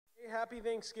happy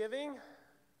Thanksgiving.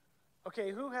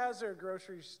 Okay, who has their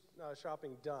grocery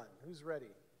shopping done? Who's ready?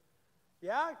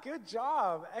 Yeah, good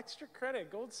job. Extra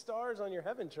credit, gold stars on your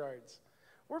heaven charts.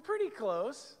 We're pretty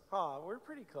close. We're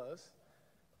pretty close.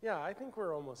 Yeah, I think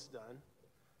we're almost done.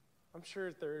 I'm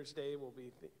sure Thursday will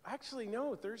be... Actually,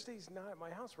 no, Thursday's not at my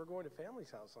house. We're going to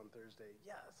family's house on Thursday.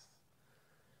 Yes.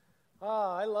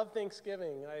 I love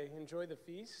Thanksgiving. I enjoy the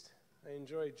feast. I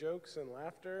enjoy jokes and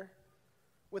laughter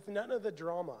with none of the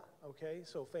drama, okay?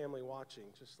 So family watching,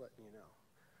 just letting you know.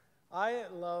 I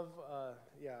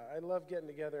love getting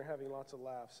together, having lots of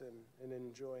laughs, and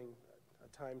enjoying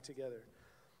a time together.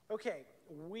 Okay,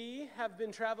 we have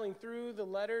been traveling through the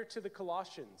letter to the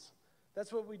Colossians.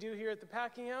 That's what we do here at the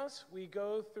Packing House. We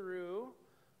go through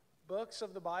books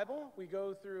of the Bible. We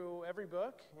go through every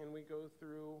book, and we go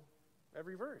through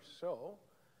every verse. So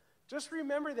just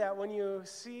remember that when you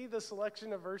see the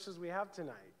selection of verses we have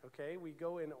tonight, okay? We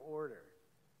go in order.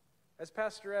 As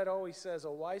Pastor Ed always says,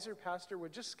 a wiser pastor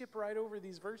would just skip right over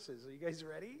these verses. Are you guys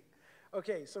ready?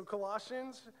 Okay, so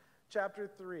Colossians chapter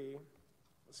 3,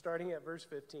 starting at verse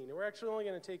 15. And we're actually only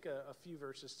going to take a few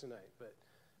verses tonight, but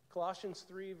Colossians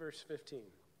 3, verse 15.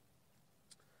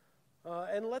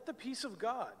 And let the peace of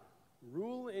God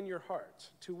rule in your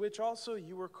hearts, to which also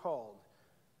you were called,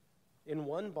 in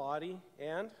one body,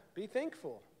 and be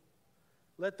thankful.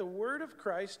 Let the word of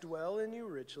Christ dwell in you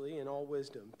richly in all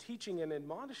wisdom, teaching and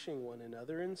admonishing one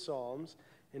another in psalms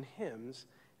and hymns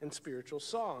and spiritual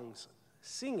songs,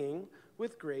 singing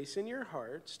with grace in your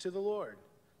hearts to the Lord.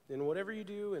 And whatever you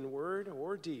do in word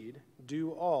or deed,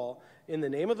 do all in the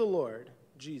name of the Lord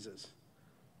Jesus,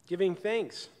 giving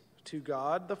thanks to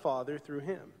God the Father through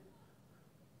him.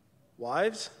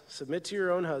 Wives, submit to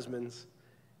your own husbands,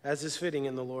 as is fitting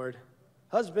in the Lord.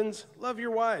 Husbands, love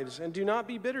your wives, and do not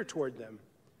be bitter toward them.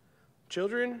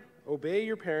 Children, obey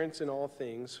your parents in all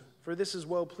things, for this is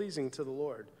well-pleasing to the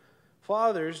Lord.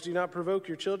 Fathers, do not provoke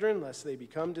your children, lest they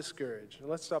become discouraged. And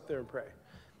let's stop there and pray.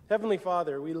 Heavenly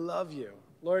Father, we love you.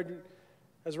 Lord,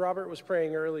 as Robert was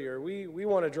praying earlier, we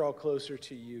want to draw closer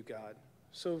to you, God.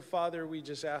 So, Father, we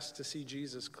just ask to see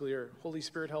Jesus clear. Holy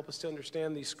Spirit, help us to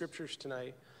understand these scriptures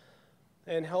tonight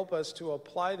and help us to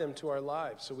apply them to our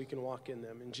lives so we can walk in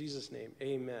them. In Jesus' name,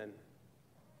 amen.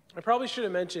 I probably should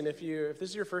have mentioned, if this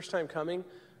is your first time coming,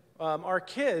 our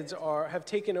kids have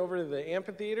taken over the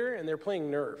amphitheater and they're playing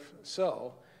Nerf.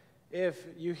 So if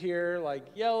you hear like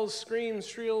yells, screams,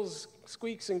 shrieks,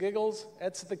 squeaks, and giggles,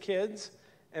 that's the kids.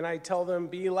 And I tell them,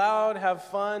 be loud, have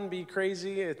fun, be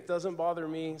crazy. It doesn't bother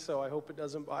me, so I hope it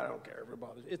doesn't. I don't care if it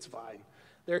bothers. It's fine.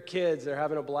 They're kids. They're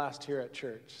having a blast here at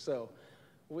church. So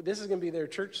this is going to be their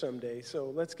church someday, so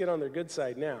let's get on their good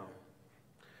side now.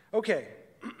 Okay.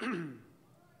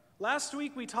 Last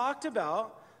week we talked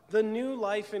about the new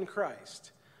life in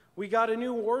Christ. We got a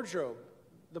new wardrobe,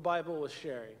 the Bible was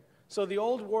sharing. So the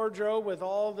old wardrobe with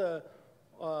all that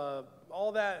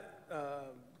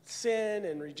sin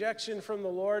and rejection from the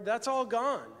Lord, that's all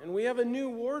gone. And we have a new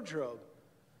wardrobe.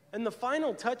 And the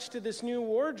final touch to this new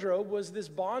wardrobe was this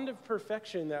bond of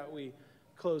perfection that we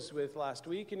closed with last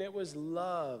week, and it was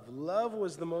love. Love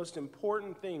was the most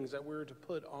important things that we were to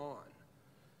put on.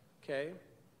 Okay?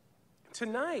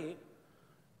 Tonight,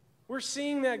 we're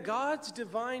seeing that God's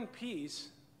divine peace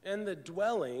and the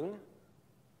dwelling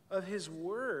of his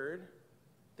word,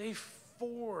 they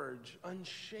forge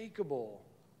unshakable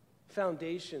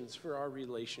foundations for our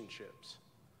relationships.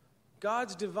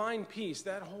 God's divine peace,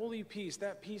 that holy peace,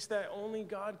 that peace that only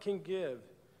God can give,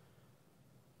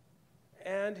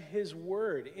 and his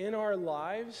word in our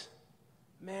lives,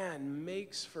 man,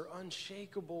 makes for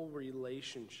unshakable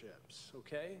relationships,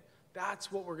 okay?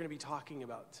 That's what we're going to be talking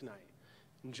about tonight.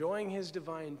 Enjoying his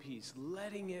divine peace,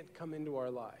 letting it come into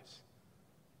our lives.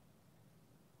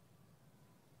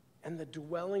 And the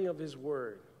dwelling of his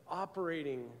word,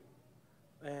 operating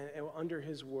under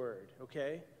his word,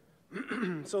 okay?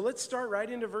 So let's start right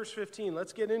into verse 15.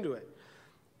 Let's get into it.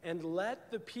 And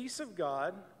let the peace of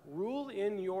God rule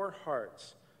in your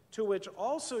hearts, to which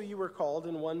also you were called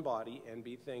in one body, and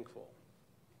be thankful.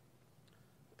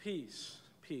 Peace,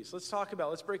 peace.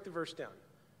 Let's break the verse down.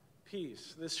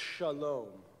 Peace, this shalom,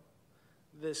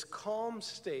 this calm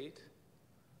state,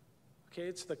 okay,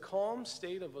 it's the calm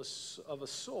state of a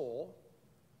soul,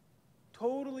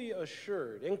 totally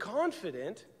assured and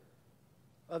confident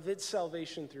of its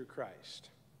salvation through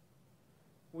Christ.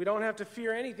 We don't have to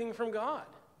fear anything from God.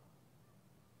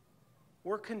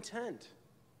 We're content.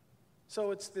 So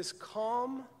it's this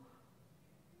calm,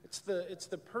 it's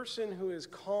the person who is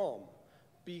calm,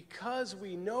 because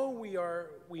we know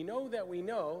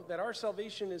that our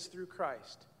salvation is through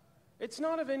Christ. It's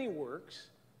not of any works.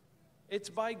 It's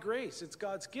by grace. It's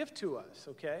God's gift to us,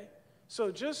 okay? So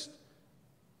just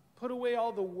put away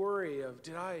all the worry of,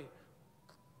 did I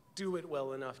do it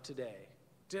well enough today?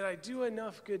 Did I do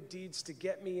enough good deeds to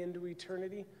get me into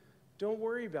eternity? Don't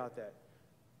worry about that.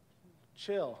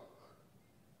 Chill.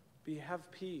 Have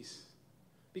peace.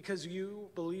 Because you,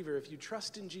 believer, if you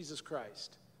trust in Jesus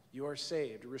Christ, you are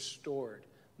saved, restored,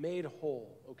 made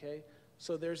whole, okay?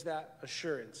 So there's that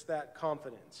assurance, that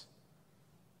confidence.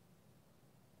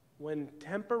 When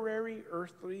temporary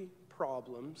earthly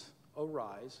problems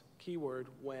arise, keyword,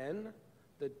 when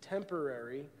the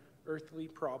temporary earthly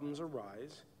problems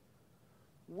arise,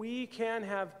 we can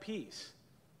have peace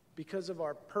because of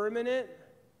our permanent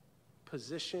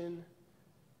position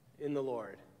in the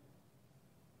Lord.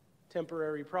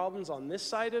 Temporary problems on this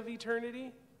side of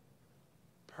eternity,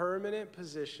 permanent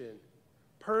position,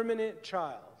 permanent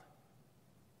child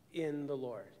in the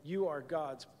Lord. You are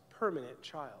God's permanent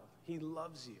child. He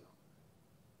loves you.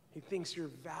 He thinks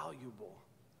you're valuable.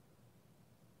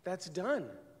 That's done.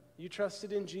 You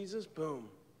trusted in Jesus, boom.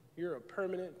 You're a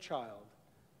permanent child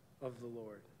of the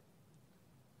Lord.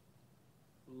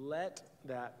 Let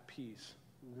that peace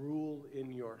rule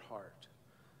in your heart.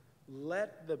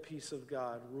 Let the peace of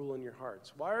God rule in your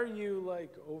hearts. Why are you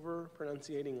over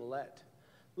pronunciating let?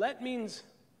 Let means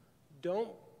don't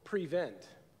prevent.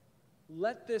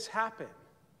 Let this happen.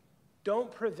 Don't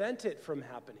prevent it from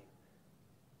happening.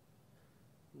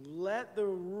 Let the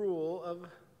rule of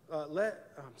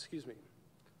let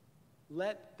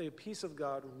the peace of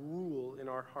God rule in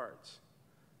our hearts.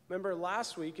 Remember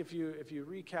last week, if you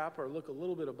recap or look a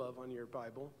little bit above on your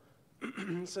Bible,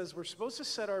 it says we're supposed to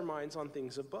set our minds on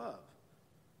things above.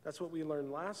 That's what we learned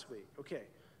last week. Okay,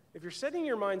 if you're setting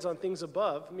your minds on things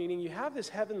above, meaning you have this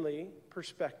heavenly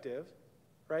perspective,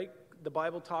 right? The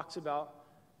Bible talks about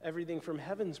everything from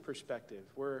heaven's perspective.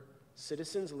 We're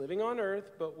citizens living on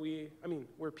earth,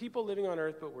 we're people living on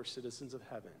earth, but we're citizens of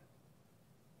heaven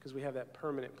because we have that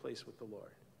permanent place with the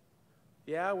Lord.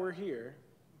 Yeah, we're here,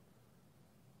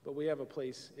 but we have a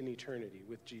place in eternity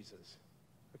with Jesus.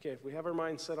 Okay, if we have our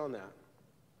minds set on that,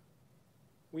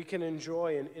 we can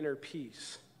enjoy an inner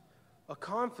peace, a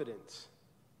confidence.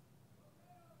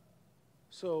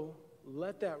 So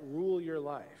let that rule your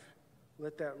life.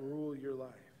 Let that rule your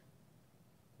life.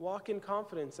 Walk in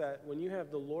confidence that when you have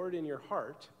the Lord in your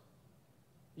heart,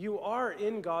 you are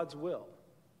in God's will.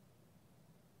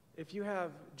 If you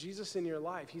have Jesus in your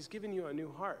life, He's given you a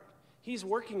new heart. He's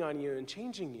working on you and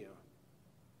changing you.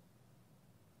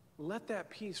 Let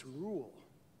that peace rule.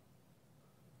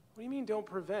 What do you mean don't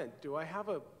prevent? Do I have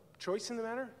a choice in the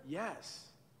matter?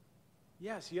 Yes.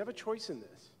 Yes, you have a choice in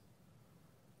this.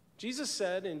 Jesus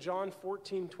said in John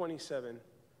 14:27,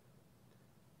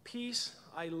 "Peace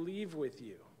I leave with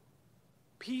you.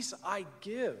 Peace I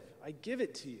give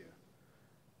it to you.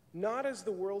 Not as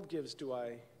the world gives do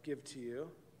I give to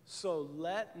you. So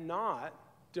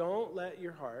don't let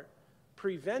your heart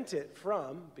prevent it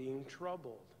from being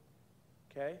troubled."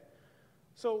 Okay?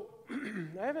 So,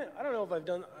 I don't know if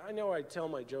I know I tell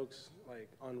my jokes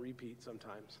on repeat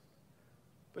sometimes.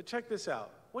 But check this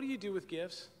out. What do you do with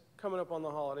gifts? Coming up on the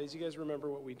holidays, you guys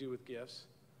remember what we do with gifts?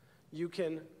 You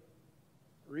can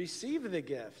receive the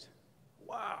gift.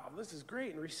 Wow, this is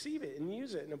great, and receive it and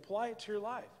use it and apply it to your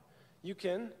life. You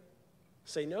can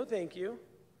say no thank you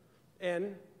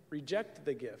and reject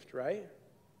the gift, right?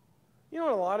 You know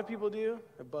what a lot of people do?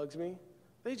 It bugs me.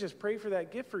 They just pray for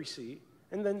that gift receipt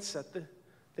and then set the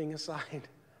thing aside.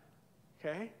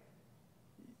 Okay?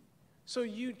 So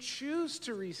you choose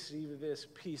to receive this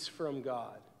peace from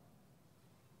God.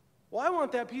 Well, I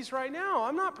want that peace right now.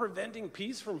 I'm not preventing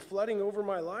peace from flooding over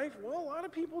my life. Well, a lot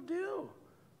of people do.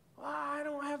 I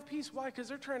don't have peace. Why? Because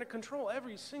they're trying to control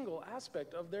every single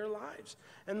aspect of their lives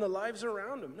and the lives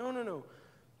around them. No.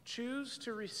 Choose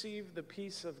to receive the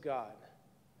peace of God.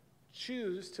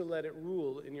 Choose to let it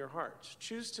rule in your hearts.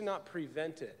 Choose to not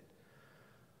prevent it.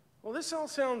 Well, this all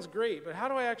sounds great, but how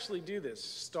do I actually do this?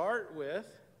 Start with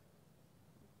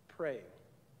praying.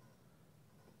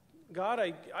 God,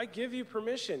 I give you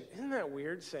permission. Isn't that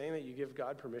weird saying that you give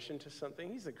God permission to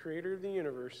something? He's the creator of the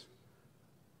universe.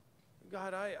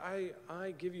 God,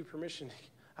 I give you permission.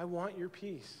 I want your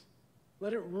peace.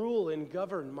 Let it rule and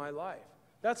govern my life.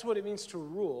 That's what it means to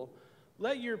rule.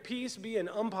 Let your peace be an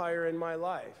umpire in my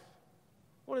life.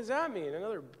 What does that mean?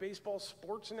 Another baseball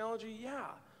sports analogy? Yeah.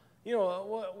 You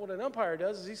know, what an umpire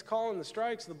does is he's calling the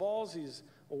strikes, the balls, he's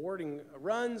awarding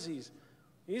runs,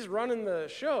 he's running the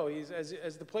show.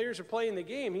 As the players are playing the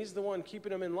game, he's the one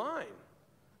keeping them in line.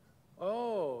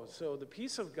 Oh, so the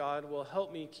peace of God will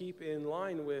help me keep in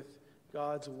line with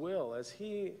God's will as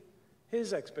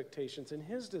his expectations and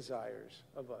his desires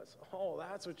of us. Oh,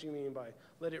 that's what you mean by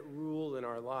let it rule in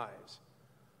our lives.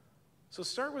 So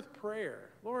start with prayer.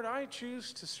 Lord, I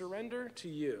choose to surrender to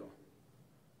you.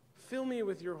 Fill me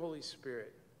with your Holy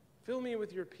Spirit. Fill me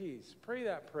with your peace. Pray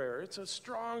that prayer. It's a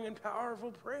strong and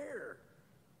powerful prayer.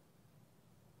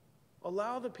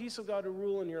 Allow the peace of God to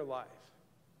rule in your life.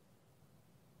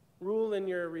 Rule in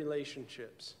your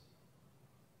relationships.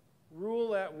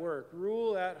 Rule at work.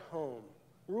 Rule at home.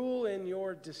 Rule in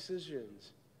your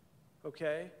decisions.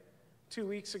 Okay? 2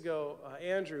 weeks ago,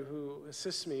 Andrew, who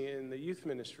assists me in the youth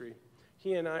ministry,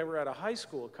 he and I were at a high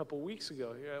school a couple weeks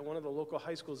ago. One of the local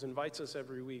high schools invites us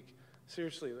every week.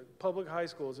 Seriously, the public high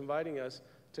school is inviting us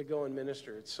to go and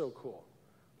minister. It's so cool.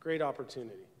 Great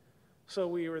opportunity. So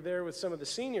we were there with some of the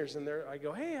seniors, and I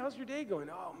go, hey, how's your day going?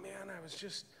 Oh, man, I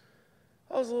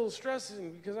was a little stressed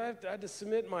because I had to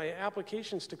submit my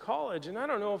applications to college, and I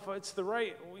don't know if it's the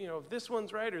right, if this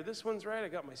one's right or this one's right. I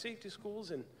got my safety schools,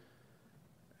 and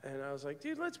I was like,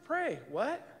 dude, let's pray.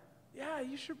 What? Yeah,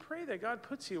 you should pray that God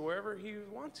puts you wherever he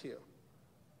wants you.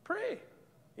 Pray.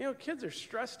 Kids are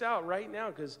stressed out right now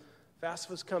because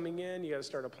FAFSA's coming in. You got to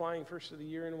start applying first of the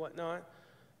year and whatnot.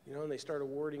 And they start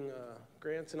awarding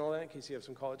grants and all that in case you have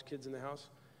some college kids in the house.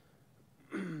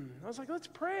 I was like, let's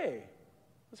pray.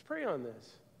 Let's pray on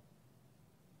this.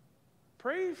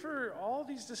 Pray for all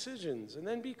these decisions and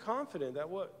then be confident that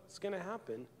what's going to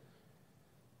happen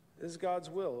is God's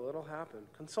will. It'll happen.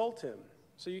 Consult him.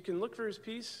 So you can look for his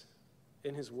peace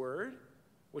in his word,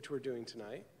 which we're doing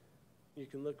tonight. You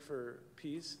can look for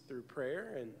peace through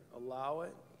prayer and allow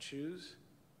it. Choose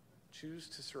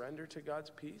to surrender to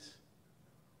God's peace.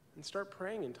 And start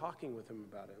praying and talking with him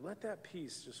about it. Let that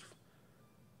peace just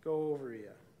go over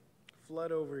you,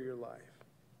 flood over your life.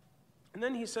 And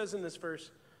then he says in this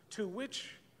verse, to which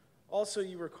also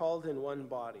you were called in one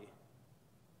body.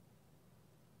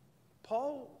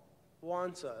 Paul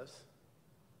wants us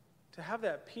to have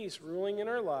that peace ruling in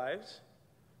our lives,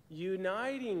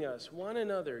 uniting us, one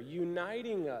another,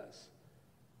 uniting us.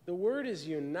 The word is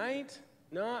unite,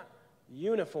 not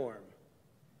uniform.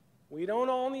 We don't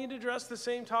all need to dress the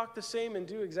same, talk the same, and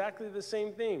do exactly the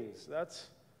same things. That's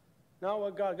not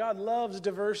what God loves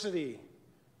diversity.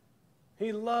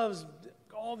 He loves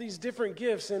all these different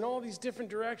gifts and all these different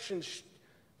directions,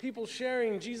 people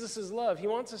sharing Jesus' love. He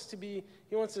wants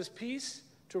this peace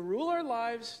to rule our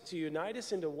lives, to unite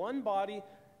us into one body,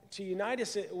 to unite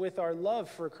us with our love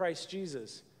for Christ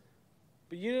Jesus.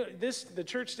 But the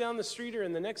church down the street or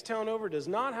in the next town over does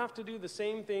not have to do the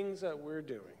same things that we're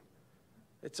doing.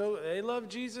 They love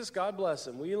Jesus, God bless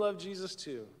them. We love Jesus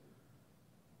too.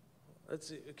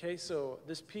 So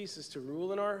this peace is to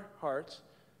rule in our hearts,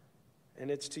 and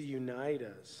it's to unite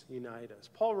us.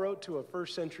 Paul wrote to a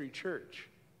first century church.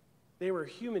 They were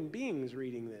human beings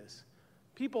reading this.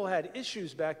 People had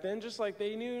issues back then just like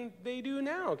they do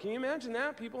now. Can you imagine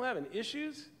that? People having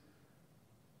issues?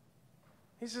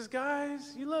 He says,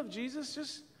 guys, you love Jesus,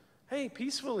 just,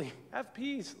 peacefully, have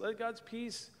peace. Let God's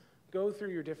peace go through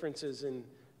your differences and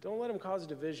don't let them cause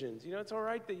divisions. It's all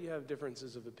right that you have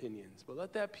differences of opinions, but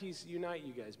let that peace unite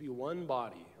you guys. Be one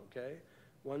body, okay?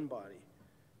 One body.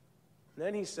 And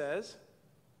then he says,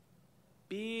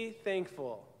 be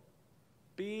thankful.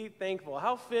 Be thankful.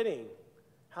 How fitting.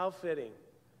 How fitting.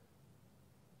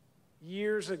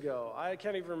 Years ago, I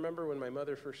can't even remember when my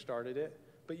mother first started it,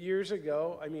 but years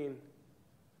ago,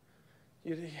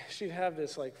 she'd have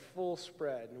this full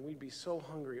spread, and we'd be so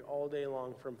hungry all day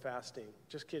long from fasting.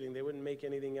 Just kidding. They wouldn't make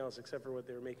anything else except for what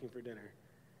they were making for dinner.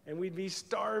 And we'd be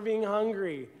starving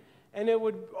hungry. And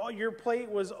your plate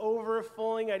was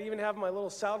overflowing. I'd even have my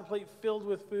little salad plate filled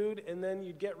with food, and then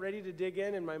you'd get ready to dig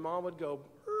in, and my mom would go,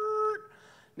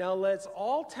 now let's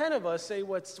all 10 of us say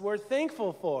what we're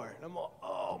thankful for. And I'm all,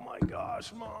 oh my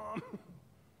gosh, Mom.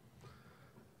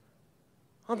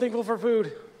 I'm thankful for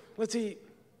food. Let's eat.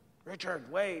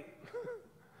 Richard, wait.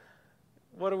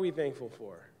 What are we thankful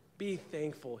for? Be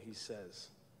thankful, he says.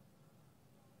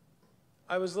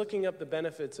 I was looking up the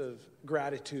benefits of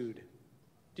gratitude.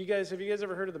 Have you guys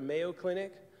ever heard of the Mayo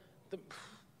Clinic? The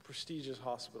prestigious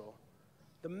hospital.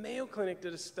 The Mayo Clinic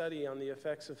did a study on the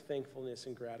effects of thankfulness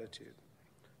and gratitude.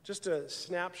 Just a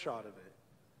snapshot of it.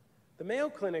 The Mayo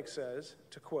Clinic says,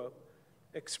 to quote,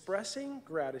 expressing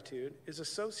gratitude is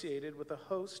associated with a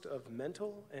host of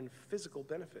mental and physical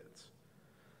benefits.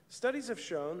 Studies have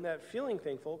shown that feeling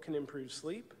thankful can improve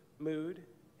sleep, mood,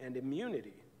 and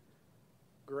immunity.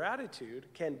 Gratitude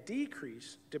can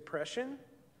decrease depression,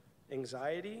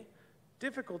 anxiety,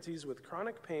 difficulties with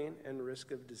chronic pain, and risk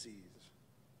of disease.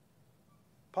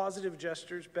 Positive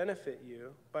gestures benefit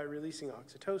you by releasing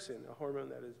oxytocin, a hormone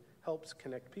that helps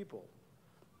connect people.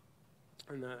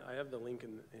 And I have the link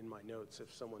in my notes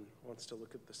if someone wants to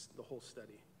look at the whole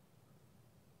study.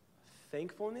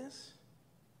 Thankfulness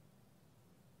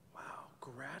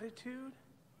gratitude,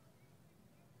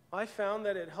 I found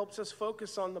that it helps us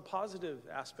focus on the positive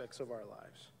aspects of our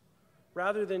lives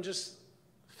rather than just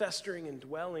festering and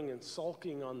dwelling and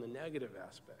sulking on the negative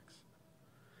aspects.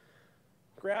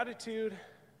 Gratitude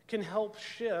can help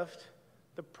shift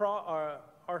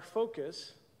our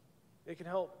focus. It can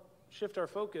help shift our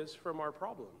focus from our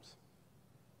problems.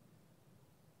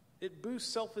 It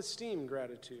boosts self-esteem,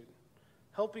 gratitude,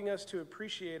 helping us to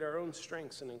appreciate our own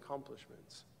strengths and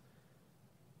accomplishments.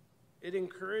 It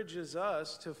encourages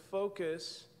us to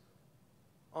focus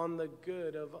on the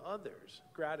good of others.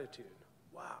 Gratitude.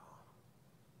 Wow.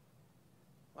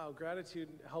 Wow, gratitude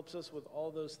helps us with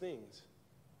all those things.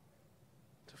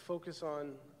 To focus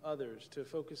on others, to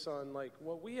focus on like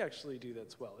what we actually do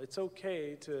that's well. It's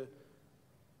okay to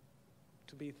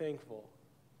be thankful.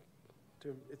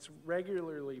 It's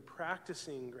regularly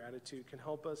practicing gratitude can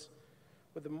help us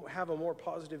have a more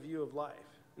positive view of life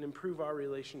and improve our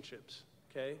relationships,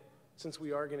 okay? Since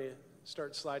we are going to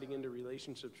start sliding into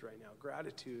relationships right now,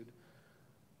 gratitude,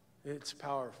 it's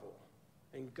powerful.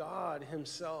 And God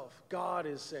himself, God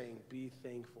is saying, be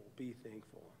thankful, be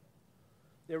thankful.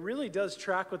 It really does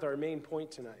track with our main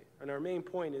point tonight. And our main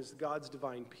point is God's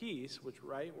divine peace, which,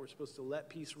 right, we're supposed to let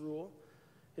peace rule.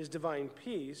 His divine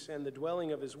peace and the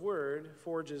dwelling of his word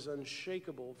forges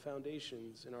unshakable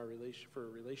foundations in our for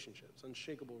relationships,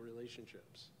 unshakable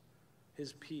relationships.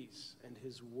 His peace and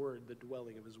his word, the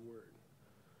dwelling of his word.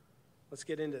 Let's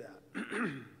get into that.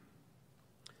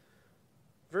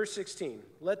 Verse 16,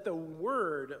 let the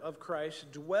word of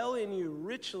Christ dwell in you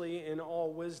richly in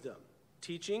all wisdom,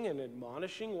 teaching and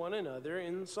admonishing one another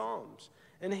in psalms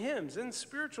and hymns and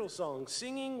spiritual songs,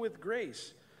 singing with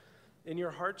grace in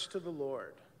your hearts to the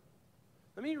Lord.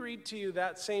 Let me read to you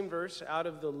that same verse out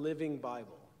of the Living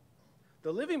Bible.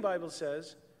 The Living Bible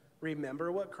says,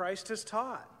 remember what Christ has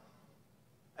taught,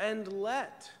 and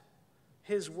let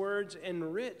his words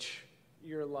enrich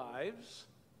your lives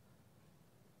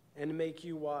and make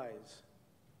you wise.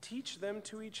 Teach them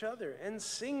to each other and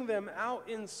sing them out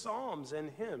in psalms and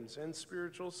hymns and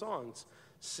spiritual songs,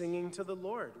 singing to the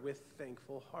Lord with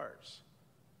thankful hearts.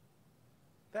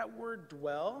 That word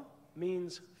dwell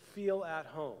means feel at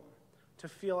home, to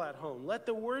feel at home. Let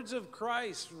the words of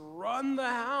Christ run the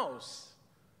house.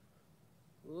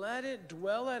 Let it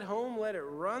dwell at home. Let it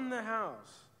run the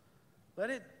house. Let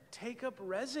it take up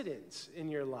residence in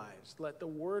your lives. Let the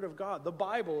word of God, the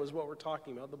Bible is what we're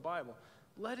talking about, the Bible.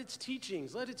 Let its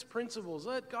teachings, let its principles,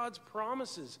 let God's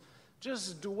promises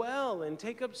just dwell and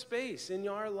take up space in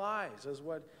our lives, is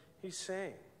what he's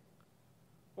saying.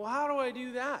 Well, how do I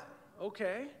do that?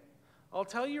 Okay. I'll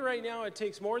tell you right now, it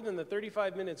takes more than the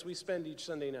 35 minutes we spend each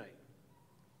Sunday night.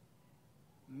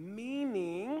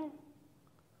 Meaning,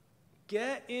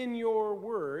 get in your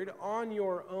word on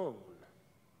your own.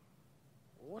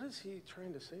 What is he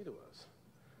trying to say to us?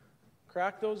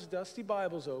 Crack those dusty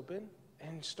Bibles open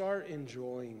and start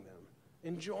enjoying them.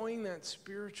 Enjoying that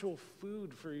spiritual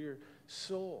food for your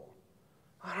soul.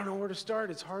 I don't know where to start.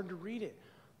 It's hard to read it.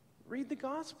 Read the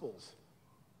Gospels.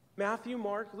 Matthew,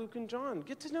 Mark, Luke, and John.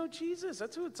 Get to know Jesus.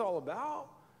 That's who it's all about.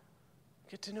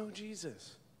 Get to know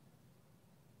Jesus.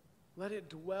 Let it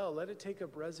dwell. Let it take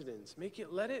up residence.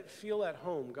 Let it feel at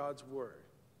home, God's word.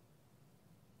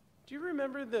 Do you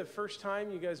remember the first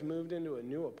time you guys moved into a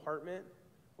new apartment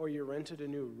or you rented a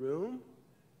new room?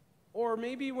 Or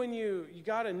maybe when you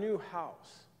got a new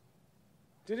house?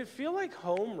 Did it feel like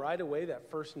home right away that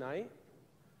first night?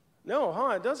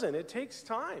 No, it doesn't. It takes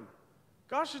time.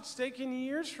 Gosh, it's taken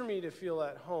years for me to feel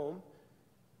at home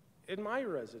in my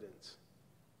residence.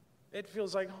 It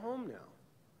feels like home now.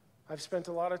 I've spent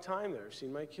a lot of time there,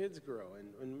 seen my kids grow,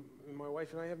 and my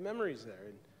wife and I have memories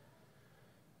there.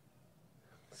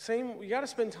 And we got to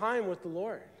spend time with the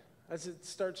Lord as it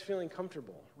starts feeling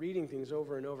comfortable, reading things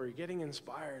over and over, getting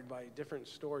inspired by different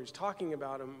stories, talking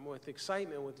about them with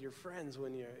excitement with your friends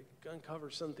when you uncover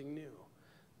something new.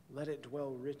 Let it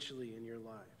dwell richly in your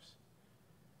lives.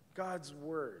 God's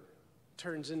word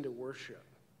turns into worship.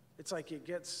 It's like it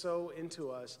gets so into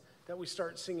us that we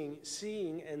start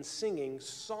seeing and singing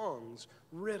songs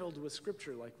riddled with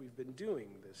scripture like we've been doing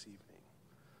this evening.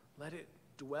 Let it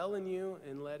dwell in you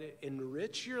and let it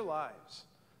enrich your lives.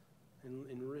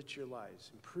 Enrich your lives.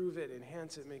 Improve it,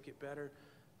 enhance it, make it better.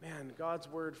 Man, God's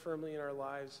word firmly in our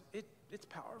lives, it's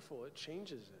powerful. It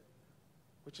changes it.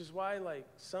 Which is why,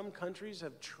 some countries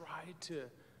have tried to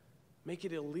make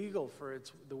it illegal for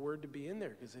the word to be in there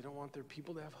because they don't want their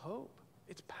people to have hope.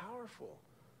 It's powerful.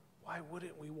 Why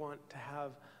wouldn't we want to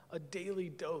have a daily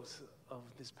dose of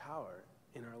this power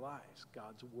in our lives,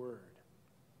 God's word?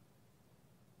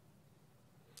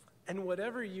 And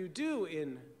whatever you do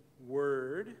in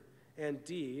word and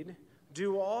deed,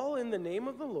 Do all in the name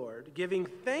of the Lord, giving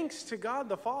thanks to God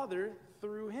the Father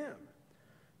through him.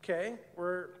 Okay,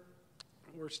 we're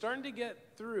starting to get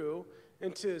through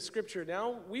into Scripture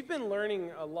now. We've been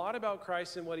learning a lot about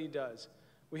Christ and what he does.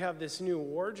 We have this new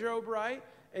wardrobe, right?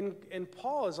 And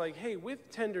Paul is like, hey, with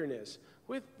tenderness,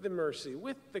 with the mercy,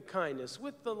 with the kindness,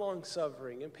 with the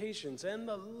long-suffering and patience and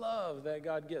the love that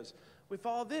God gives. With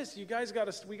all this, you guys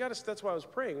that's why I was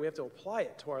praying. We have to apply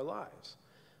it to our lives.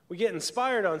 We get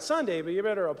inspired on Sunday, but you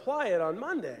better apply it on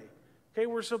Monday. Okay,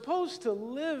 we're supposed to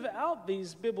live out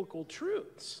these biblical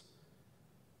truths.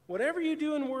 Whatever you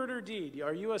do in word or deed,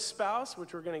 are you a spouse,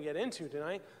 which we're going to get into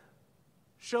tonight,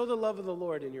 show the love of the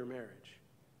Lord in your marriage.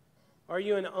 Are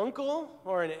you an uncle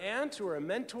or an aunt or a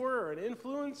mentor or an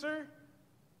influencer?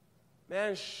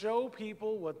 Man, show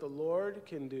people what the Lord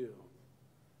can do.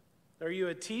 Are you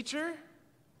a teacher?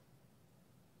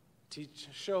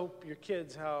 Show your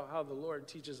kids how the Lord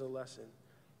teaches a lesson.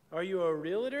 Are you a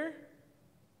realtor?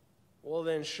 Well,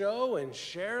 then show and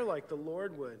share like the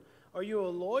Lord would. Are you a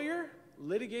lawyer?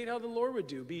 Litigate how the Lord would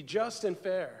do. Be just and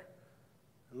fair.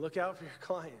 And look out for your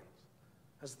clients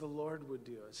as the Lord would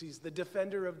do. As he's the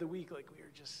defender of the weak, like we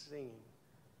were just singing.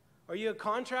 Are you a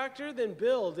contractor? Then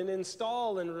build and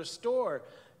install and restore.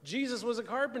 Jesus was a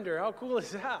carpenter. How cool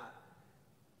is that?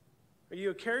 Are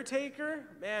you a caretaker?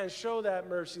 Man, show that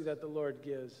mercy that the Lord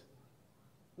gives.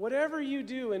 Whatever you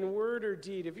do in word or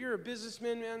deed, if you're a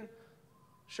businessman, man,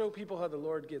 show people how the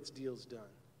Lord gets deals done.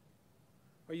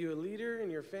 Are you a leader in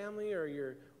your family or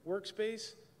your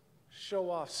workspace? Show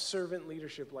off servant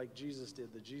leadership like Jesus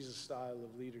did, the Jesus style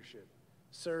of leadership,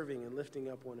 serving and lifting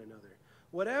up one another.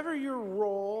 Whatever your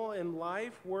role in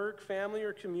life, work, family,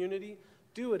 or community,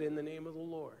 do it in the name of the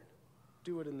Lord.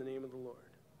 Do it in the name of the Lord.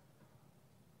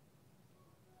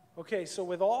 Okay, so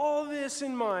with all this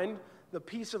in mind, the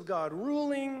peace of God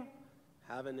ruling,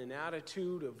 having an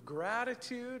attitude of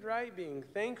gratitude, right? Being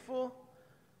thankful.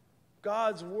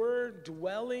 God's word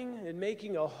dwelling and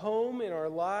making a home in our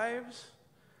lives.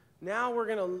 Now we're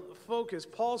going to focus.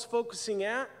 Paul's focusing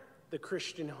at the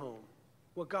Christian home,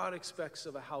 what God expects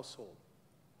of a household.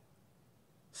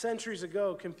 Centuries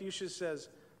ago, Confucius says,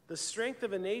 the strength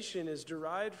of a nation is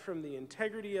derived from the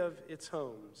integrity of its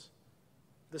homes.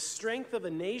 The strength of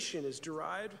a nation is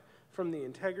derived from the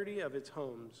integrity of its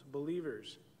homes.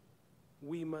 Believers,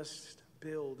 we must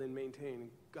build and maintain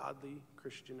godly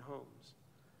Christian homes.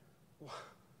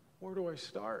 Where do I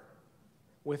start?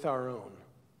 With our own.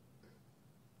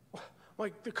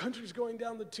 Like the country's going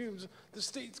down the tubes, the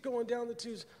state's going down the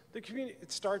tubes, the community.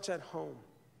 It starts at home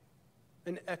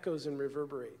and echoes and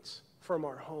reverberates from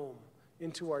our home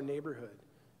into our neighborhood,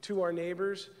 to our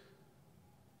neighbors,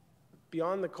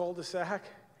 beyond the cul-de-sac,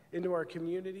 into our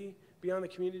community, beyond the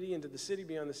community, into the city,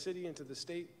 beyond the city, into the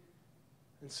state,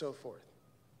 and so forth.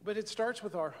 But it starts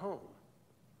with our home.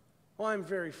 Well, I'm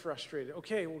very frustrated.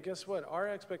 Okay, well, guess what? Our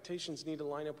expectations need to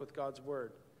line up with God's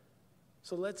word.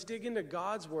 So let's dig into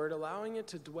God's word, allowing it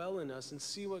to dwell in us and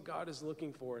see what God is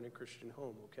looking for in a Christian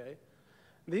home, okay?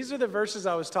 These are the verses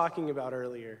I was talking about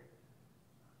earlier.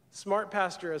 Smart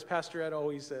pastor, as Pastor Ed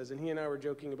always says, and he and I were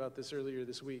joking about this earlier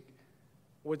this week,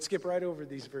 would skip right over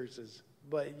these verses.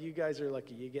 But you guys are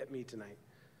lucky. You get me tonight.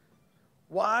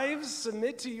 Wives,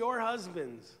 submit to your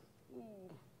husbands,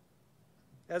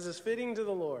 as is fitting to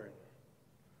the Lord.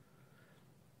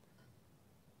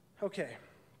 Okay.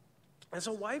 As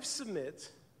a wife submits,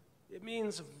 it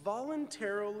means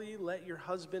voluntarily let your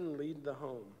husband lead the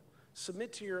home.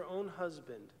 Submit to your own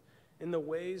husband in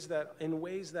ways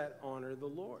that honor the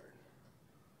Lord.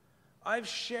 I've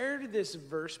shared this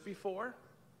verse before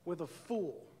with a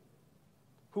fool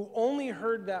who only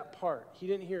heard that part. He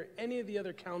didn't hear any of the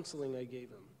other counseling I gave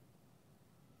him.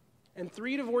 And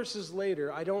 3 divorces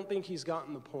later, I don't think he's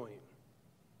gotten the point.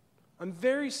 I'm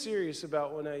very serious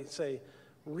about when I say,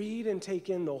 read and take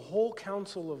in the whole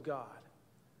counsel of God.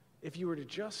 If you were to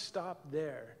just stop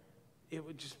there, it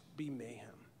would just be mayhem.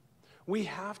 We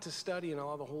have to study and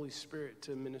allow the Holy Spirit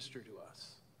to minister to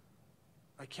us.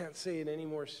 I can't say it any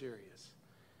more serious.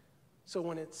 So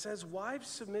when it says, wives,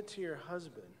 submit to your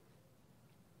husband,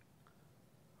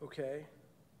 okay,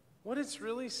 what it's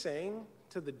really saying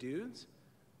to the dudes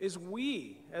is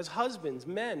we, as husbands,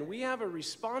 men, we have a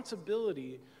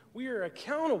responsibility. We are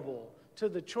accountable to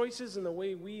the choices and the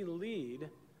way we lead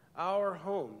our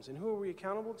homes. And who are we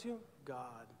accountable to?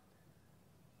 God.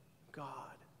 God.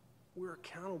 We're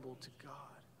accountable to God.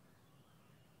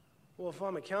 Well, if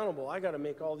I'm accountable, I got to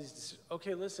make all these decisions.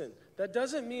 Okay, listen, that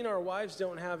doesn't mean our wives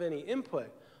don't have any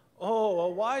input. Oh, a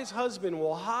wise husband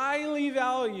will highly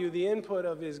value the input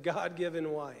of his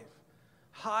God-given wife.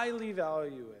 Highly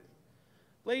value it.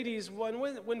 Ladies,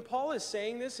 when Paul is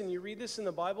saying this and you read this in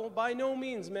the Bible, by no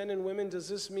means, men and women, does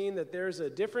this mean that there's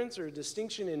a difference or a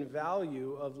distinction in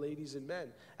value of ladies and men.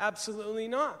 Absolutely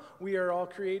not. We are all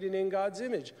created in God's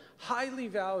image, highly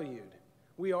valued.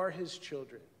 We are his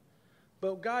children.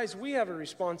 But guys, we have a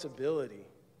responsibility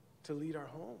to lead our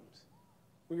homes.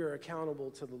 We are accountable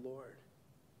to the Lord.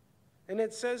 And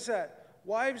it says that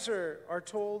wives are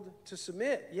told to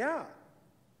submit. Yeah.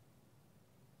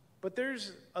 But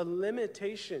there's a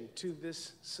limitation to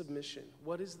this submission.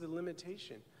 What is the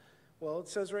limitation? Well, it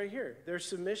says right here, their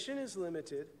submission is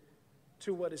limited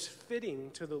to what is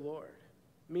fitting to the Lord,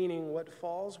 meaning what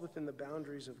falls within the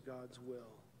boundaries of God's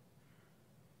will.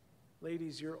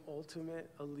 Ladies, your ultimate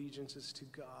allegiance is to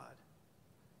God.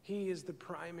 He is the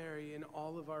primary in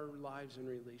all of our lives and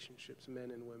relationships, men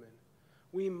and women.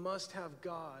 We must have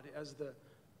God as the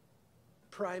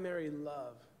primary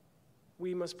love.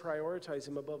 We must prioritize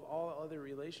him above all other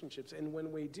relationships. And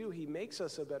when we do, he makes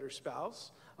us a better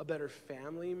spouse, a better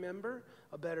family member,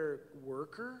 a better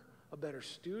worker, a better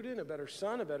student, a better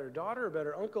son, a better daughter, a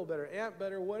better uncle, a better aunt,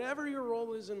 better whatever your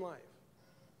role is in life.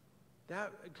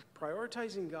 That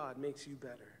prioritizing God makes you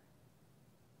better.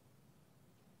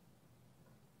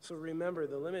 So remember,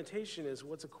 the limitation is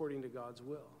what's according to God's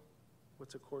will.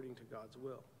 What's according to God's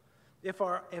will. If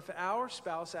our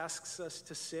spouse asks us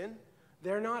to sin,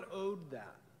 they're not owed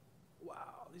that.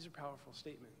 Wow, these are powerful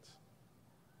statements.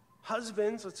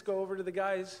 Husbands, let's go over to the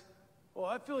guys. Well,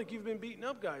 I feel like you've been beating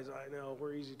up guys. I know,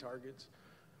 we're easy targets.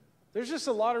 There's just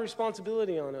a lot of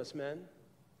responsibility on us, men,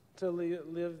 to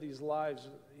live these lives,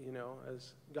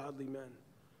 as godly men.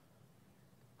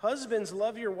 Husbands,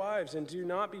 love your wives and do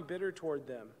not be bitter toward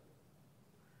them.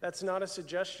 That's not a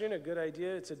suggestion, a good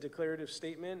idea. It's a declarative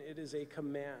statement. It is a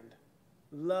command.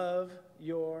 Love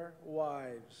your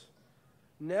wives.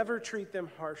 Never treat them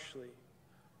harshly.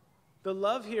 The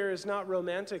love here is not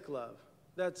romantic love.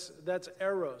 That's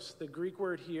eros. The Greek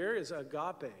word here is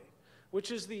agape,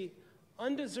 which is the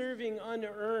undeserving,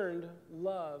 unearned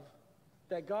love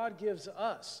that God gives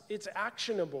us. It's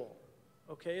actionable.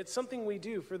 Okay? It's something we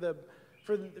do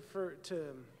gosh,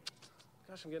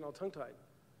 I'm getting all tongue-tied.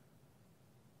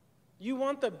 You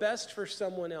want the best for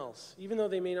someone else, even though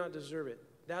they may not deserve it.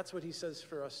 That's what he says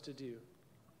for us to do,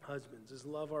 husbands, is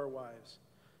love our wives,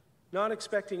 not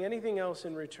expecting anything else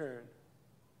in return.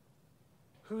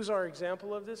 Who's our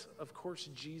example of this? Of course,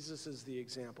 Jesus is the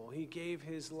example. He gave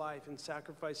his life and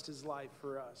sacrificed his life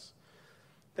for us.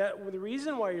 The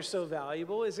reason why you're so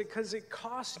valuable is because it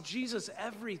cost Jesus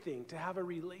everything to have a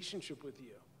relationship with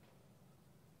you.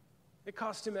 It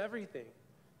cost him everything.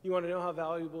 You want to know how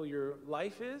valuable your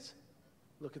life is?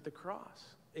 Look at the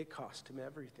cross. It cost him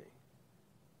everything.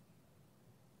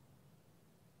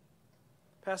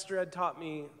 Pastor Ed taught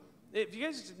me, if you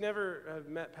guys never have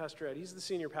met Pastor Ed, he's the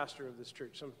senior pastor of this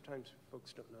church. Sometimes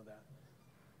folks don't know that.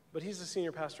 But he's the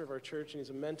senior pastor of our church, and he's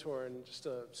a mentor and just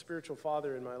a spiritual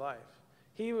father in my life.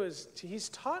 He's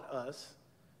taught us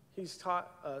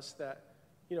that,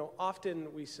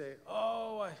 often we say,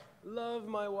 oh, I love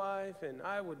my wife and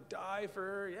I would die for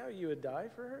her. Yeah, you would die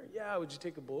for her? Yeah, would you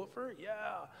take a bullet for her?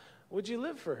 Yeah. Would you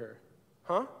live for her?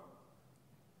 Huh?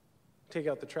 Take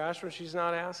out the trash when she's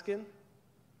not asking?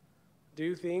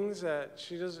 Do things that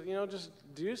she does, just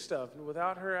do stuff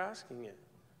without her asking it.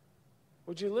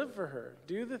 Would you live for her?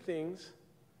 Do the things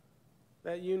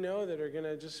that that are going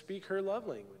to just speak her love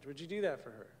language. Would you do that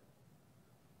for her?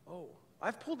 Oh,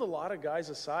 I've pulled a lot of guys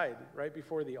aside right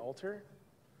before the altar.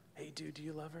 Hey, dude, do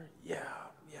you love her? Yeah,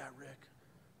 Rick.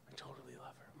 I totally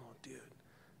love her. Oh, dude,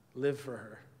 live for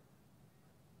her.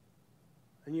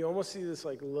 And you almost see this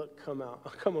look come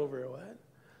over. What?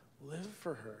 Live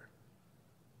for her.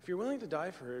 If you're willing to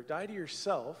die for her, die to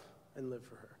yourself and live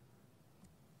for her.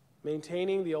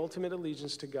 Maintaining the ultimate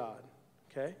allegiance to God,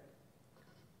 okay?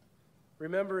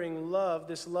 Remembering love,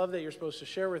 this love that you're supposed to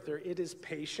share with her, it is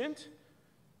patient,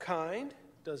 kind,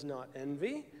 does not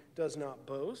envy, does not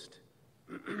boast,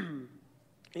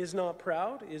 is not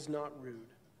proud, is not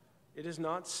rude. It is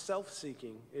not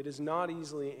self-seeking. It is not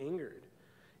easily angered.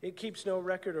 It keeps no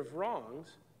record of wrongs.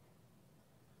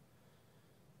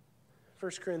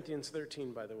 1 Corinthians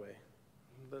 13, by the way,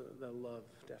 the love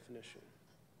definition.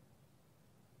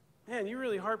 Man, you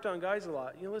really harped on guys a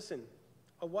lot. Listen,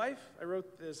 a wife, I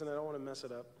wrote this and I don't want to mess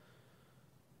it up.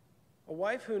 A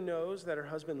wife who knows that her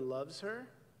husband loves her,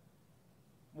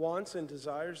 wants and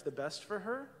desires the best for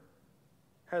her,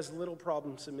 has little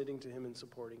problem submitting to him and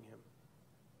supporting him.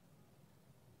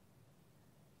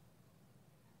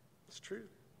 It's true.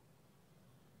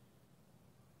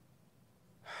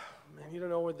 Man, you don't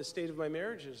know where the state of my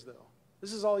marriage is, though.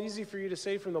 This is all easy for you to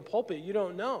say from the pulpit. You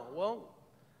don't know. Well,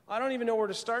 I don't even know where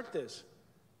to start this.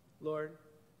 Lord,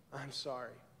 I'm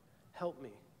sorry. Help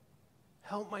me.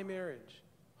 Help my marriage.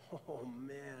 Oh,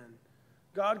 man.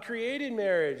 God created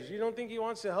marriage. You don't think he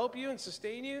wants to help you and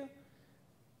sustain you?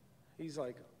 He's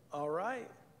like, all right.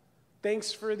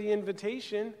 Thanks for the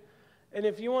invitation. And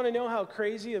if you want to know how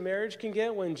crazy a marriage can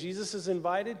get when Jesus is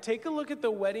invited, take a look at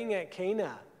the wedding at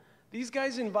Cana. These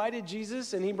guys invited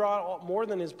Jesus, and he brought more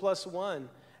than his plus one.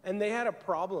 And they had a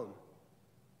problem.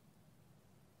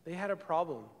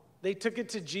 They took it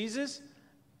to Jesus,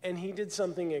 and he did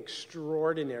something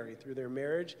extraordinary through their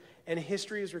marriage. And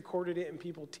history has recorded it, and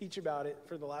people teach about it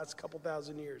for the last couple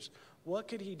thousand years. What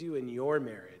could he do in your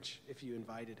marriage if you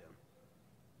invited him?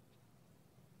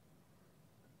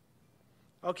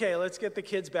 Okay, let's get the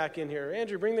kids back in here.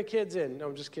 Andrew, bring the kids in. No,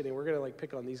 I'm just kidding. We're going to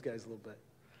pick on these guys a little bit.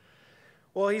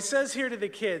 Well, he says here to the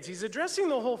kids, he's addressing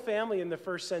the whole family in the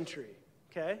first century,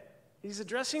 okay? He's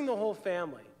addressing the whole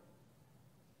family.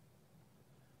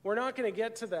 We're not going to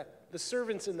get to the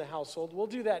servants in the household. We'll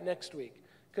do that next week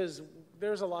because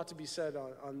there's a lot to be said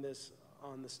on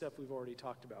the stuff we've already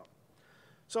talked about.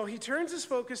 So he turns his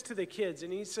focus to the kids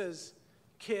and he says,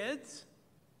 kids,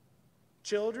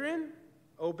 children,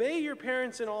 obey your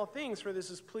parents in all things, for this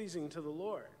is pleasing to the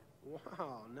Lord.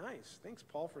 Wow, nice. Thanks,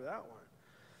 Paul, for that one.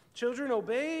 Children,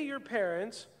 obey your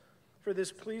parents, for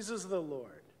this pleases the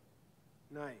Lord.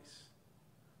 Nice.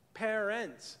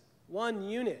 Parents, one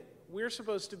unit. We're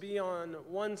supposed to be on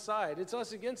one side. It's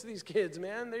us against these kids,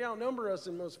 man. They outnumber us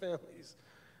in most families.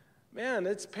 Man,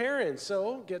 it's parents.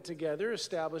 So get together,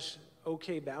 establish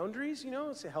okay boundaries,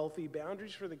 it's healthy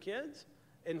boundaries for the kids.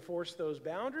 Enforce those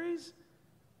boundaries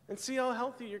and see how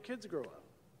healthy your kids grow up.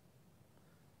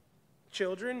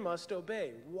 Children must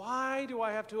obey. Why do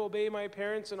I have to obey my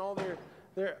parents and all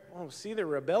they're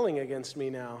rebelling against me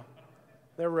now.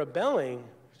 They're rebelling.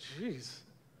 Jeez.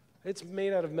 It's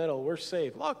made out of metal. We're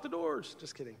safe. Lock the doors.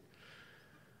 Just kidding.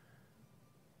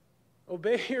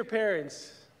 Obey your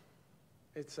parents,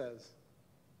 it says,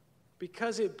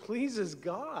 because it pleases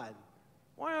God.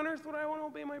 Why on earth would I want to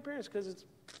obey my parents? Because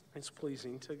it's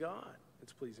pleasing to God.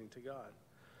 It's pleasing to God.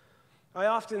 I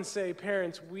often say,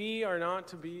 parents, we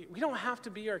don't have to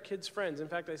be our kids' friends. In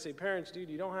fact, I say, parents, dude,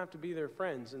 you don't have to be their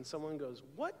friends. And someone goes,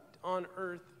 what on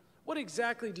earth, what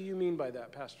exactly do you mean by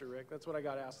that, Pastor Rick? That's what I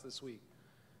got asked this week.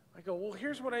 I go, well,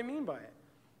 here's what I mean by it.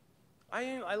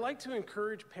 I like to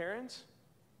encourage parents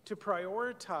to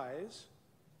prioritize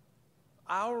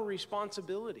our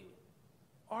responsibility,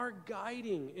 our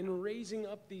guiding in raising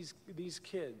up these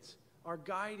kids, our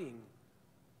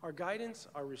guidance,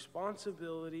 our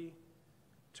responsibility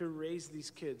to raise these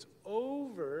kids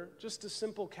over just a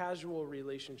simple casual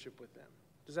relationship with them.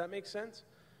 Does that make sense?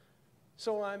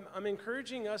 So I'm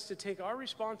encouraging us to take our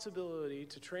responsibility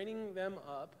to training them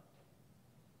up.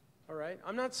 All right?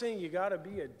 I'm not saying you got to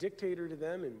be a dictator to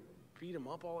them and beat them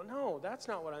up all. No, that's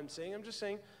not what I'm saying. I'm just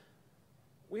saying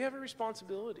we have a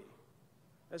responsibility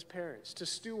as parents to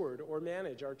steward or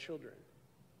manage our children.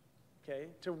 Okay?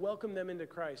 To welcome them into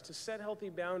Christ, to set healthy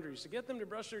boundaries, to get them to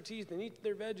brush their teeth and eat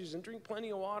their veggies and drink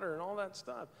plenty of water and all that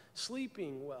stuff.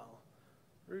 Sleeping well.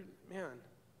 Man,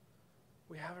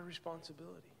 we have a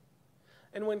responsibility.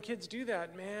 And when kids do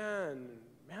that, man,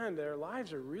 their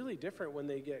lives are really different when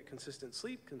they get consistent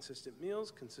sleep, consistent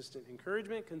meals, consistent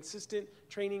encouragement, consistent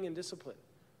training and discipline.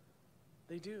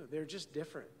 They do. They're just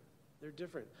different. They're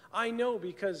different. I know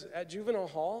because at juvenile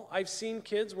hall, I've seen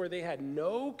kids where they had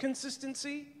no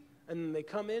consistency, and they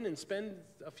come in and spend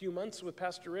a few months with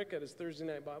Pastor Rick at his Thursday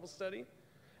night Bible study,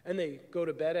 and they go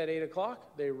to bed at 8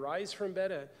 o'clock. They rise from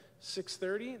bed at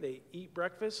 6:30. They eat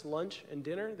breakfast, lunch, and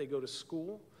dinner. They go to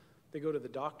school. They go to the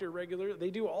doctor regularly.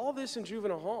 They do all this in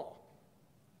juvenile hall.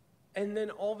 And then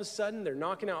all of a sudden, they're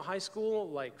knocking out high school.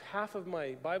 Like half of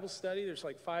my Bible study, there's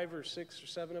like 5 or 6 or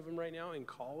 7 of them right now in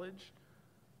college.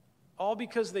 All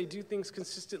because they do things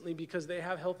consistently because they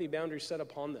have healthy boundaries set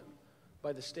upon them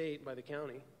by the state, by the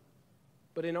county.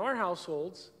 But in our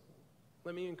households,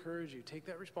 let me encourage you, take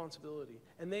that responsibility.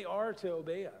 And they are to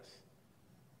obey us.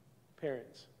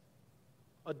 Parents,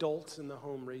 adults in the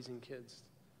home raising kids.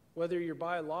 Whether you're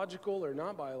biological or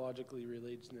not biologically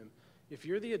related to them. If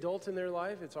you're the adult in their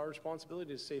life, it's our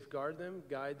responsibility to safeguard them,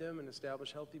 guide them, and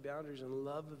establish healthy boundaries and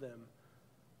love them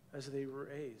as they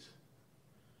raise.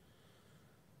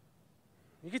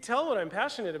 You can tell what I'm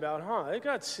passionate about, huh?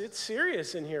 It's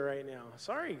serious in here right now.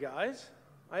 Sorry, guys.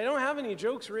 I don't have any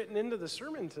jokes written into the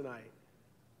sermon tonight.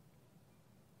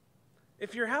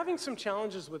 If you're having some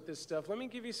challenges with this stuff, let me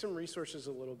give you some resources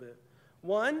a little bit.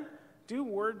 One, do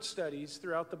word studies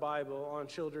throughout the Bible on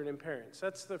children and parents.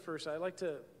 That's the first. I like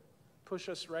to push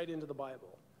us right into the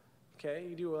Bible. Okay?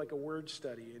 You do like a word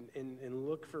study and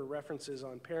look for references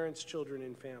on parents, children,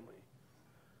 and family.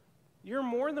 you're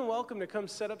more than welcome to come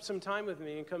set up some time with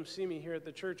me and come see me here at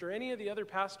the church or any of the other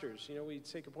pastors. We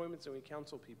take appointments and we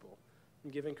counsel people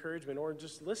and give encouragement or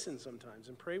just listen sometimes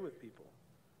and pray with people.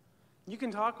 You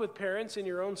can talk with parents in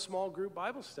your own small group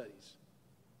Bible studies.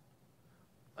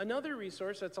 Another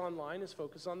resource that's online is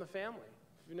Focus on the Family.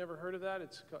 If you've never heard of that,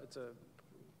 it's a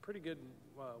pretty good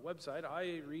website.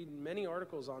 I read many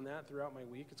articles on that throughout my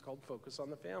week. It's called Focus on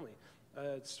the Family.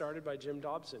 It's started by Jim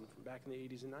Dobson from back in the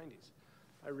 80s and 90s.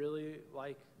 I really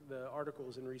like the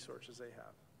articles and resources they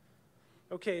have.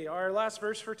 Okay, our last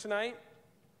verse for tonight.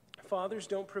 Fathers,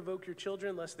 don't provoke your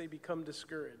children lest they become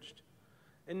discouraged.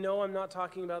 And no, I'm not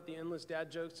talking about the endless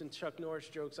dad jokes and Chuck Norris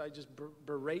jokes I just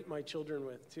berate my children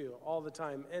with too, all the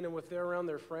time. And if they're around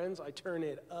their friends, I turn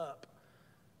it up.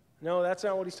 No, that's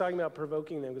not what he's talking about,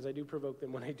 provoking them, because I do provoke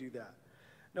them when I do that.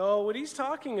 No, what he's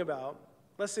talking about,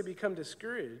 lest they become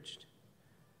discouraged,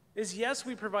 is yes,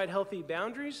 we provide healthy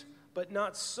boundaries, but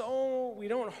not so, we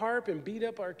don't harp and beat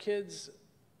up our kids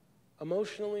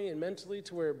emotionally and mentally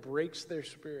to where it breaks their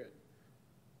spirit.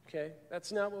 Okay?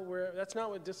 That's not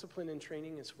what discipline and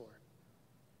training is for.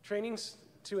 Training's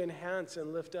to enhance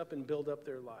and lift up and build up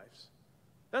their lives.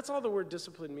 That's all the word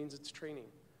discipline means, it's training.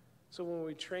 So when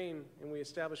we train and we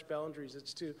establish boundaries,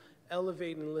 it's to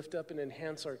elevate and lift up and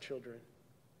enhance our children.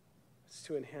 It's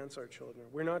to enhance our children.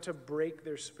 We're not to break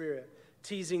their spirit,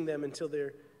 teasing them until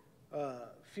their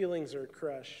feelings are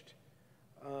crushed.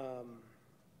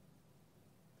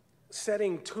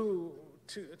 Setting too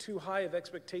high of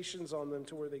expectations on them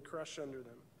to where they crush under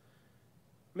them.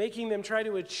 Making them try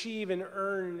to achieve and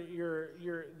earn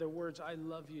the words, I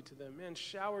love you to them. Man,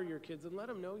 shower your kids and let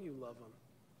them know you love them.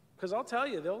 Because I'll tell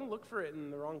you, they'll look for it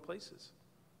in the wrong places.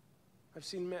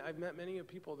 I've met many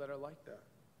people that are like that.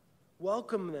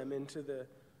 Welcome them into the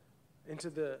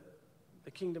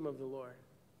kingdom of the Lord.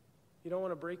 You don't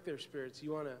want to break their spirits.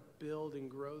 You want to build and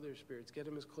grow their spirits. Get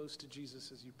them as close to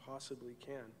Jesus as you possibly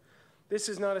can. This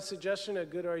is not a suggestion, a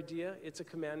good idea. It's a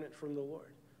commandment from the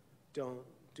Lord. Don't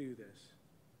do this.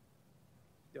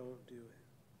 Don't do it.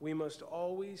 We must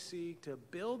always seek to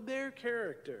build their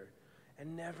character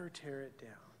and never tear it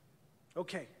down.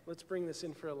 Okay, let's bring this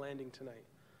in for a landing tonight.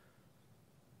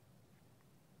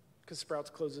 Because Sprouts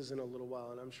closes in a little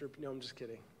while, and I'm just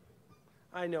kidding.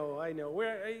 I know.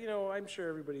 I'm sure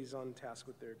everybody's on task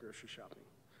with their grocery shopping.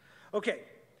 Okay,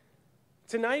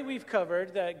 tonight we've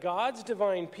covered that God's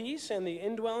divine peace and the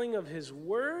indwelling of His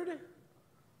Word,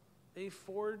 they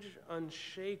forge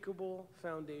unshakable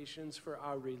foundations for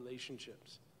our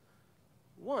relationships.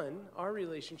 One, our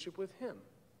relationship with Him.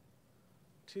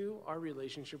 Two, our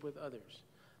relationship with others.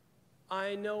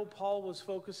 I know Paul was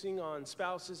focusing on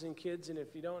spouses and kids, and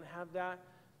if you don't have that,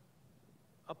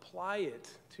 apply it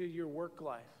to your work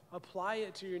life. Apply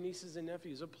it to your nieces and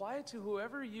nephews. Apply it to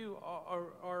whoever you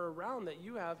are around that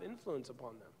you have influence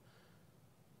upon them.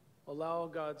 Allow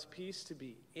God's peace to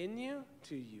be in you,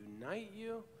 to unite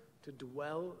you, to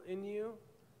dwell in you.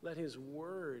 Let His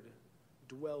Word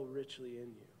dwell richly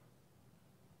in you.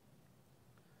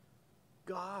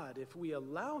 God, if we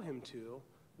allow Him to,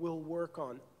 will work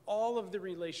on all of the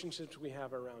relationships we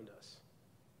have around us.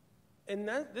 And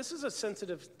this is a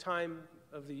sensitive time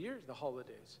of the year, the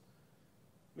holidays.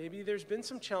 Maybe there's been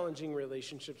some challenging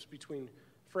relationships between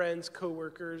friends,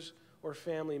 coworkers, or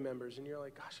family members, and you're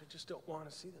like, gosh, I just don't want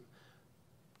to see them.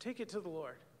 Take it to the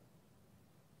Lord.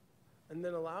 And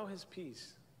then allow His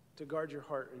peace to guard your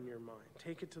heart and your mind.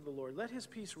 Take it to the Lord. Let His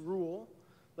peace rule.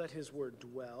 Let His Word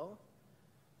dwell.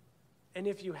 And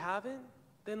if you haven't,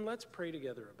 then let's pray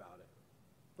together about it.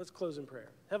 Let's close in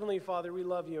prayer. Heavenly Father, we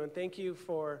love you and thank you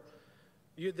for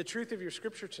the truth of your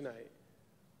Scripture tonight.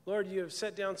 Lord, you have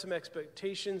set down some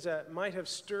expectations that might have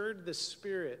stirred the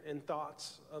spirit and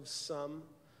thoughts of some.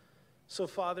 So,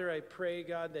 Father, I pray,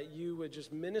 God, that you would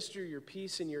just minister your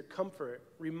peace and your comfort,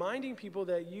 reminding people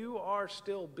that you are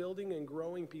still building and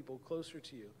growing people closer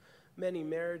to you. Many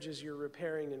marriages you're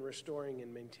repairing and restoring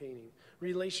and maintaining.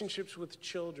 Relationships with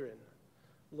children,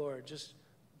 Lord, just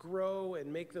grow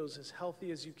and make those as healthy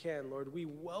as you can, Lord. We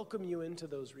welcome you into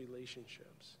those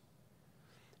relationships.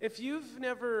 If you've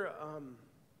never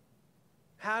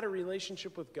had a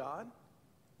relationship with God,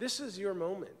 this is your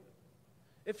moment.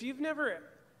 If you've never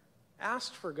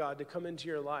asked for God to come into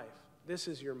your life, this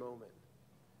is your moment.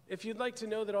 If you'd like to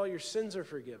know that all your sins are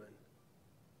forgiven,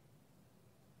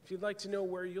 if you'd like to know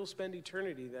where you'll spend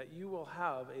eternity, that you will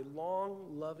have a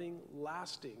long, loving,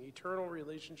 lasting, eternal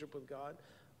relationship with God,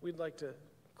 we'd like to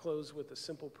close with a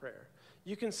simple prayer.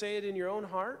 You can say it in your own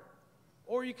heart,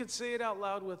 or you could say it out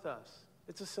loud with us.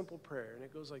 It's a simple prayer, and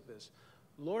it goes like this.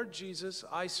 Lord Jesus,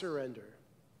 I surrender.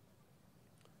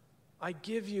 I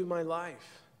give you my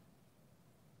life.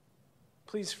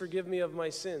 Please forgive me of my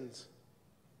sins.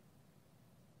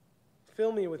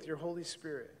 Fill me with your Holy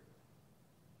Spirit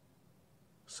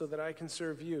so that I can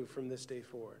serve you from this day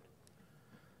forward.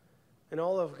 And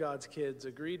all of God's kids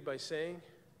agreed by saying,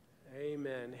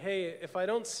 amen. Hey, if I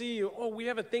don't see you, we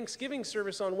have a Thanksgiving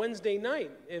service on Wednesday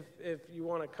night. If you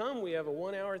want to come, we have a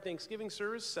 1-hour Thanksgiving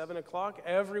service, 7 o'clock.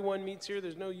 Everyone meets here.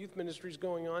 There's no youth ministries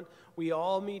going on. We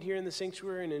all meet here in the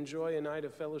sanctuary and enjoy a night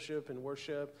of fellowship and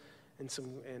worship.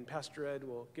 And Pastor Ed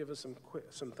will give us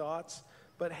some thoughts.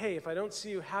 But hey, if I don't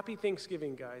see you, happy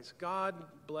Thanksgiving, guys. God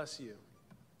bless you.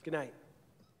 Good night.